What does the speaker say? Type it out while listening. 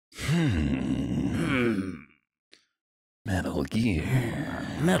Metal Gear.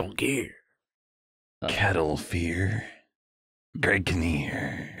 Metal Gear. Kettle Fear. Greg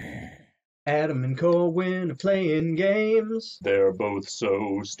Kinnear. Adam and Corwin are playing games. They're both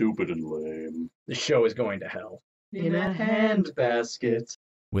so stupid and lame. The show is going to hell. In a handbasket.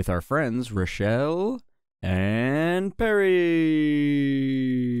 With our friends Rochelle and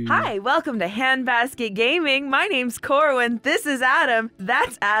Perry. Hi, welcome to HandbasketGaming. My name's Corwin. This is Adam.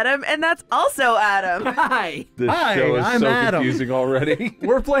 That's Adam, and that's also Adam. Hi. This Hi, show is I'm so Adam. confusing already.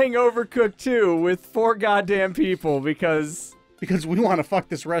 We're playing Overcooked 2 with 4 goddamn people because we want to fuck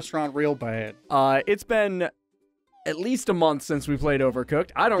this restaurant real bad. it's been at least a month since we played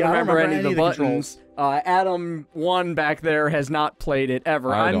Overcooked. I don't Yeah, remember any of the buttons. controls. Adam 1 back there has not played it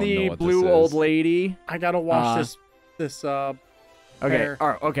ever. I I'm don't know the what blue this old is. lady. I gotta wash this Okay, pear. all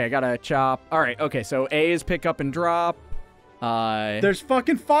right, okay, I gotta chop. All right, okay, so A is pick up and drop. There's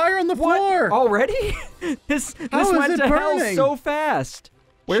fucking fire on the floor. Already? this How is went it to hell burning? so fast.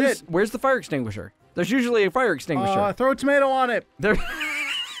 Shit. Where's the fire extinguisher? There's usually a fire extinguisher. Throw a tomato on it. There.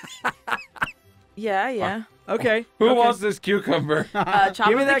 Yeah. Okay. Who okay. wants this cucumber? Chop Give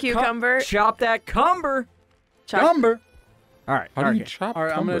me up the that cucumber. Chop that cumber. Chop. Number. All right. How do you okay. chop All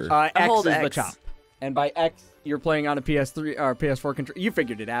right, I'm gonna- cumber? X Hold is the X. chop, and by X you're playing on a PS3 or PS4 control. You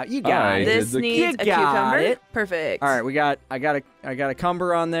figured it out. You got I it. did This the- needs You a got cucumber. it. Perfect. All right. I got a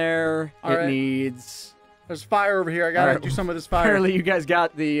cumber on there. All it right. needs. There's fire over here. I gotta All right. do some of this fire. Apparently, you guys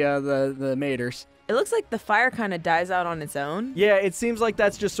got the maters. It looks like the fire kind of dies out on its own. Yeah, it seems like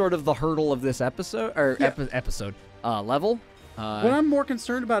that's just sort of the hurdle of this episode or Yeah. level. What I'm more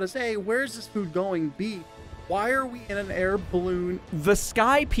concerned about is A, where's this food going? B, why are we in an air balloon? The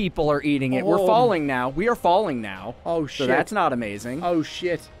sky people are eating it. We're Oh. falling now. We are falling now. Oh So shit. that's not amazing. Oh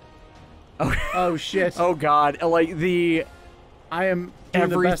shit. Oh. Oh shit. Oh god, like the I am doing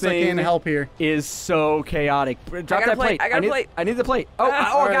the best I can Everything to help here. is so chaotic. Drop got a that plate. I got a need, plate. I need the plate. Oh,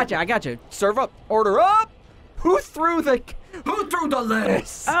 Ah. I got you. Serve up. Order up. Who threw the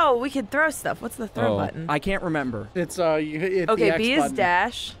lettuce? Oh, we could throw stuff. What's the throw Oh. button? I can't remember. It's you hit the Okay, X B button. is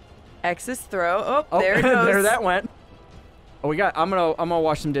dash. X is throw. Oh, there it goes. there that went. Oh, I'm gonna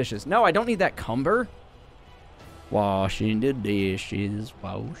wash some dishes. No, I don't need that cumber. Washing the dishes,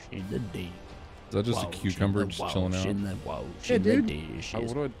 washing the dishes. Is that just a cucumber just chilling out? Yeah, dude.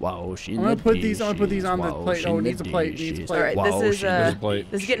 Dishes, What washing I'm gonna the put these on the dishes, plate. Oh, it washing needs a the plate. It needs a dishes, plate. All right, this is, washing There's a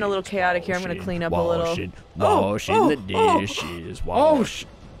plate. This is getting a little chaotic here. I'm gonna clean up a little. Washing the dishes. Oh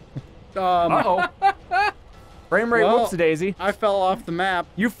Uh-oh. Frame rate, Well, whoops daisy. I fell off the map.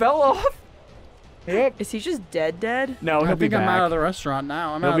 You fell off? Yep. Is he just dead? No, I he'll be think I'm back. out of the restaurant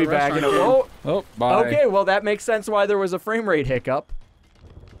now. I'm He'll out be of the back in a restaurant. whoa. Oh, bye. Okay, well that makes sense why there was a frame rate hiccup.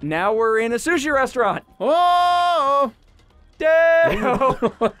 Now we're in a sushi restaurant. Oh, Damn!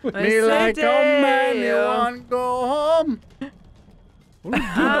 me like a man, you Damn. want to go home.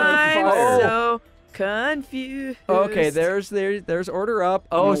 I'm Oh. so confused. Okay, there's order up.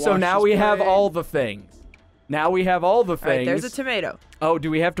 Oh, gonna so wash now this we have plate. all the things. Now we have all the All right, things. there's a tomato. Oh,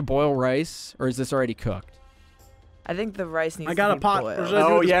 do we have to boil rice or is this already cooked? I think the rice needs I got to a be pot. boiled. Where's that? do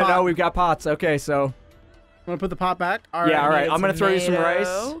Oh with this yeah, pot. no, we've got pots. Okay, so I'm gonna put the pot back. All right. yeah, all right. need a I'm gonna throw you some rice.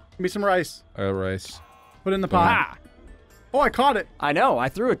 tomato. Give me some rice. Rice. Put it in the pot. Ah, Oh, I caught it. I know. I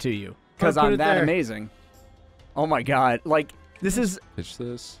threw it to you because put I'm it that there. amazing. Oh my god! Like this is Pitch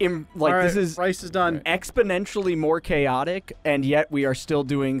this. All right, this is rice is done. exponentially more chaotic, and yet we are still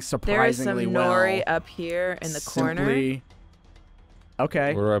doing There is some surprisingly well. nori up here in the corner. Simply-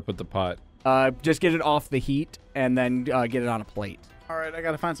 Okay. Where do I put the pot? Just get it off the heat and then get it on a plate. All right, I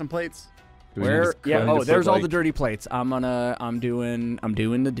gotta find some plates. Do we need Where? to- Yeah. do I need Oh, to there's put, all the like- dirty plates. I'm doing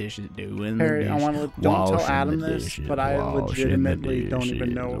the dishes. Doing Harry, the I dishes. want to don't tell Washing Adam the this, dishes, but I washing legitimately the don't even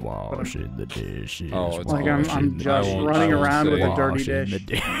dishes, know what I'm washing the dishes. Oh, it's Like, all I'm washing- just I won't- running I won't around with say. a dirty Washing dish. the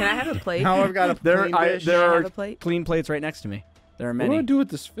dish. Can I have a plate? Now I've got a There, plain dish. there I are have a plate? clean plates right next to me. There are What do I many. do with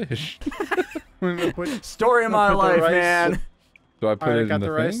this fish? I'm gonna put- Story of my I'll put the life, rice- man. Do I put All right, it got in the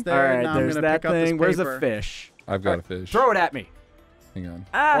the rice thing? there. All right, now I'm there's gonna that pick up this thing. Where's the paper. fish? I've got a fish. Throw it at me. Hang on.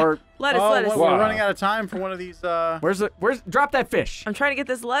 Or Lettuce. Oh, Lettuce. what, Wow. we're running out of time for one of these. where's drop that fish? I'm trying to get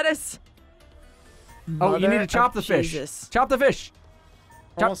this lettuce. Oh, you need Mother to chop of the fish. Jesus. Chop the fish.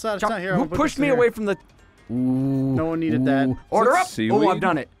 Almost out of time. Here, Who I'll put pushed this me in here. away from the? Ooh, No one needed that. ooh. Order Is it up. seaweed? Oh, I've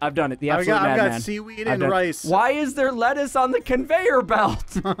done it. I've done it. The I've absolute got madman. seaweed I've and done it. rice. Why is there lettuce on the conveyor belt?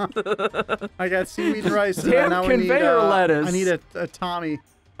 I got seaweed and rice. Damn and now conveyor lettuce. I need a Tommy.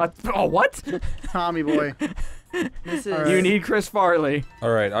 Oh, what? Tommy boy. This is. All right. You need Chris Farley.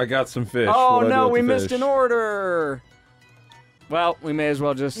 All right, I got some fish. Oh What do I do no, with we the missed fish? an order. Well, we may as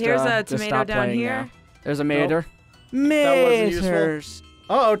well just Here's a just tomato stop down playing here. now. There's a mater. That wasn't useful. Maters.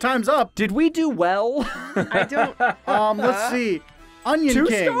 Uh-oh, time's up. Did we do well? I don't. Let's see. Onion 2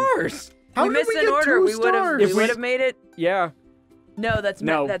 King. stars. How we did missed we an get order. 2 We would have. stars? We would have made it. Yeah. No, that's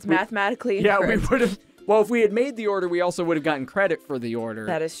No, that's we- mathematically Yeah, we incorrect. would have. Well, if we had made the order, we also would have gotten credit for the order.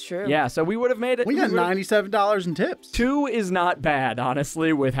 That is true. Yeah, so we would have made it. We got would've- $97 in tips. 2 is not bad,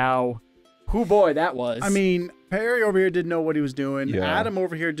 honestly, with how. Who boy that was. I mean, Perry over here didn't know what he was doing. Yeah. Adam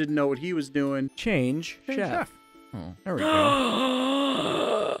over here didn't know what he was doing. change Hey, chef. Oh. There we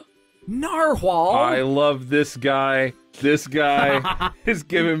go. Narwhal. I love this guy. This guy is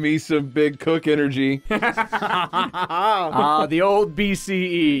giving me some big cook energy. The old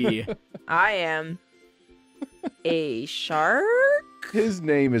BCE. I am a shark. His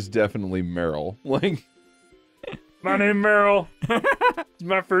name is definitely Merrill. Like, my name Merrill. It's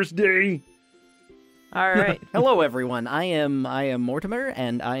my first day. All right. Hello, everyone. I am Mortimer,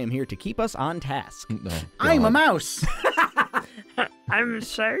 and I am here to keep us on task. No, I'm a God. mouse. I'm a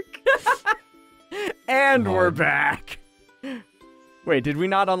shark. And God. we're back. Wait, did we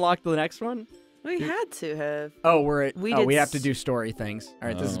not unlock the next one? We had to have, Oh, we're at. We oh, did we have to s- do story things. All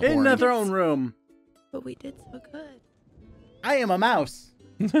right, this is Oh. boring. In the throne room. but we did so good. I am a mouse.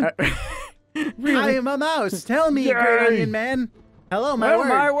 Really? I am a mouse. Tell me, Yay. great onion man. Hello, my Oh, word.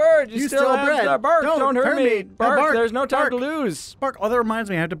 my word! You, You still stole have bread. the bark. Don't hurt me. Bark. Bark. There's no time Bark. to lose. Bark. Oh, that reminds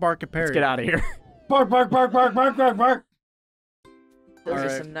me. I have to bark at Perry. Let's get out of here. Bark, bark, bark, bark, bark, bark, bark. Those All are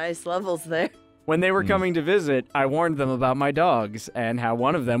right. some nice levels there. When they were coming to visit, I warned them about my dogs and how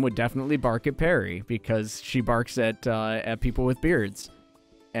one of them would definitely bark at Perry because she barks at people with beards.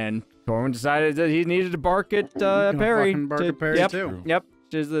 And Corwin decided that he needed to bark at gonna Perry. fucking bark at Perry, yep, too. Yep.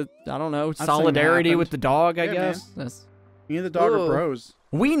 Just the, I don't know, seen solidarity that with the dog, I Yeah, guess. That's- Me and the dog Ooh. are bros.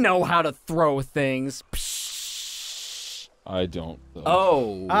 We know how to throw things. I don't, though.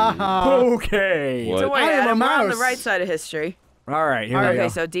 Oh. Ah. Okay. What? So wait, I am a Adam, we're on the mouse. right side of history. All right, here we Okay, go.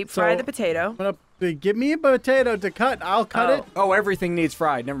 so deep fry So- the potato. I'm gonna give me a potato to cut. I'll cut Oh. it. Oh, everything needs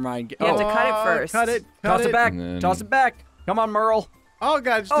fried. Never mind. You have to Oh, cut it first. Cut it. Cut toss it back. And then- Toss it back. Come on, Merle. Oh,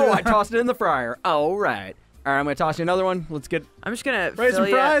 God. just do Oh, I that. tossed it in the fryer. All right. All right, I'm gonna toss you another one. Let's get I'm just gonna Raise fill some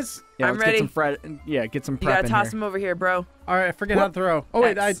ya. fries. yeah, I'm let's ready. get some get some You prep gotta in toss here. them over here, bro. All right, I forget how to throw. Oh,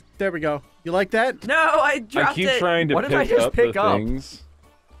 wait. X. There we go. You like that? No, I dropped I keep it. trying to What did I pick just up pick the up? things.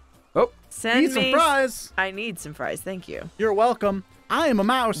 Send Need some me. fries. I need some fries. Thank you. You're welcome. I am a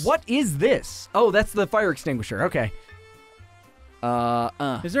mouse. What is this? Oh, that's the fire extinguisher. Okay.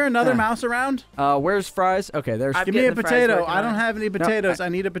 Is there another mouse around? Where's fries? Okay, there's. I'm Give me a getting the fries potato. working I on don't it. have any potatoes. I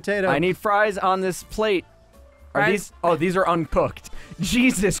need a potato. I need fries on this plate. Are Fries? these? Oh, these are uncooked.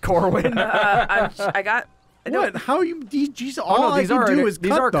 Jesus, Corwin. I got. I don't- What? How you? Jeez, Oh, all no, I these can are do is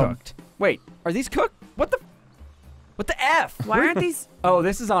these cut are them. cooked. Wait, are these cooked? What the? What the f? Why aren't these? Oh,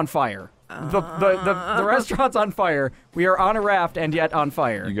 this is on fire. The restaurant's on fire. We are on a raft and yet on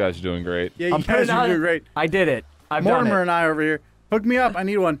fire. You guys are doing great. Yeah, you I'm guys putting are on- doing great. I did it. I've done Mortimer it. and I over here. Hook me up. I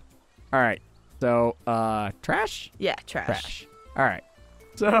need one. All right. So, trash? Yeah, trash. Trash. All right.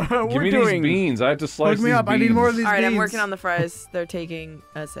 So Give we're me doing. these beans. I have to slice Hook me these up. I need more of beans. these All right, I'm beans. working on the fries. They're taking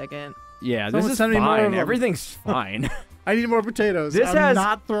a second. Yeah, Someone this is send me more of fine. them. Everything's fine. I need more potatoes. This I'm has-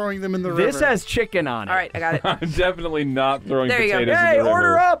 not throwing them in the river. This has chicken on it. All right, I got it. I'm definitely not throwing There you go. potatoes Hey, in the order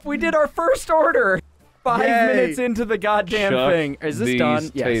river. up! We did our first order. 5 Yay. minutes into the goddamn Chuck thing. Is this these done?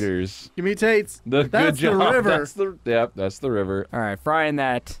 Yes. taters. Give me tates. The That's good the job. river. That's the river. All right, frying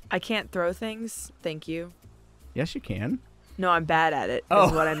that. I can't throw things. Thank you. Yes, you can. No, I'm bad at it. Oh.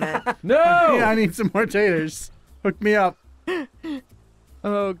 Is what I meant. No. Yeah, I need some more taters. Hook me up.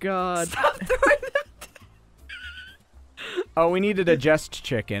 Oh God. Stop throwing them. Oh, we needed a just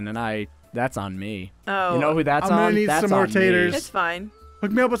chicken, and that's on me. Oh, You know who that's I'm gonna on? need That's some more on me. taters. it's fine.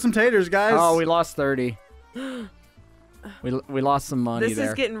 Hook me up with some taters, guys. Oh, we lost 30. we lost some money This is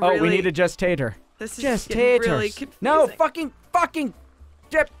there. getting Oh, we really- need a just tater. This is Just getting taters. really confusing. No, fucking.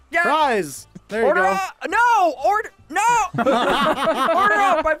 Yeah. Fries. There you Order go. up! No! Order! No! Order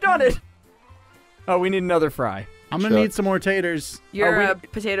up! I've done it. Oh, we need another fry. I'm gonna Chuck. need some more taters. Your we-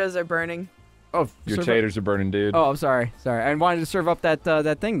 potatoes are burning. Oh, Your serve taters are burning, dude. Oh, I'm sorry. Sorry. I wanted to serve up that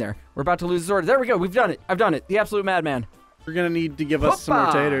thing there. We're about to lose this order. There we go. We've done it. I've done it. The absolute madman. We're gonna need to give us some more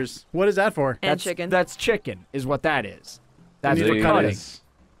Hoppa. taters. What is that for? And That's chicken. That's chicken, is what that is. That's need for to cutting. These.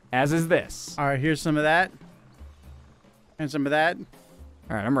 As is this. All right, here's some of that. And some of that.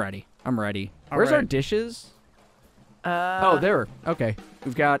 All right, I'm ready. I'm ready. All Where's our right. dishes? Oh, there. Okay.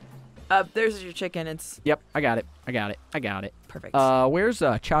 We've got. There's your chicken. It's Yep. I got it. I got it. I got it. perfect. Where's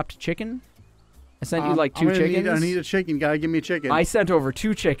chopped chicken? I sent you like I'm 2 gonna chickens. I need a chicken. Gotta give me a chicken. I sent over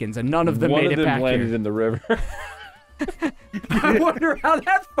 2 chickens, and none of them One made of it them back landed here. in the river. I wonder how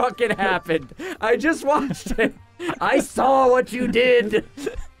that fucking happened. I just watched it. I saw what you did.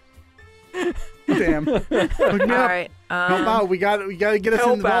 Damn. Look me All up. right. Help out. We got to get us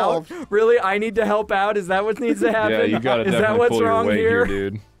Help involved. out? Really? I need to help out? Is that what needs to happen? Yeah, you gotta Is that definitely what's pull your wrong weight here, here?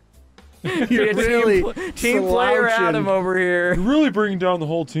 dude. You're really team player slouching. Adam over here. You're really bringing down the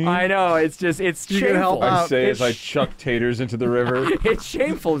whole team. I know. It's just it's You can help shameful. out. I say as I It's- chuck taters into the river. It's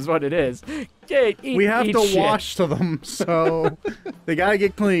shameful, is what it is. Eat We have to shit. wash to them, so they gotta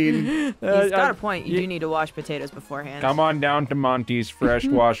get clean. He's got a point. You do need to wash potatoes beforehand. Come on down to Monty's Fresh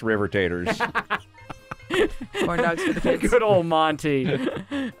Wash River Taters. Corn dogs for the kids. Good old Monty.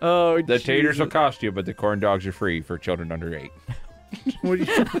 Oh, The taters will Jesus. cost you, but the corn dogs are free for children under 8. What do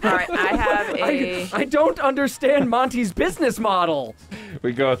you, All right, I have a. I don't understand Monty's business model.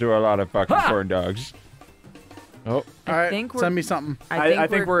 We go through a lot of fucking Ha! corn dogs. Oh, all right, think we're- send me something. I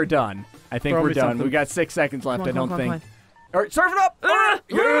think we're done. I think Throw we're me done. something. We got 6 seconds left. Come on, I don't come on, think. come on. All right, serve it up.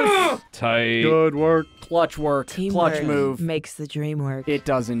 Yes! tight. Good work. Clutch work. Teamwork Clutch move. makes the dream work. It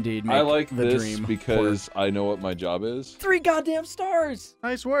does indeed make I like the this dream because I know what my job is. 3 goddamn stars.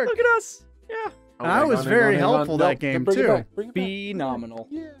 Nice work. Look at us. Yeah. And I was very helpful that game too. Phenomenal.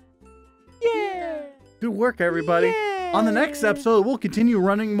 Good work, everybody. On the next episode, we'll continue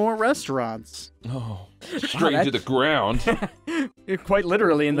running more restaurants. Oh, straight to the ground. Quite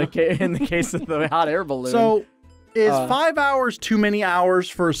literally in the case of the hot air balloon. So, is 5 hours too many hours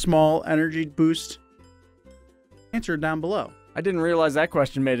for a small energy boost? Answer down below. I didn't realize that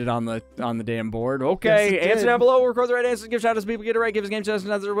question made it on the damn board. Okay, Yes, it answer did. down below. Record the right answers. Give shout outs to people. Get it right. Give us game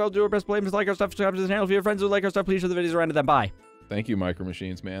suggestions. As well, do our best. Play. Like our stuff. Subscribe to the channel. If you have friends who like our stuff, please share the videos around to them. Bye. Thank you, Micro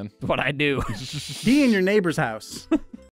Machines, man. What I do. Be in your neighbor's house.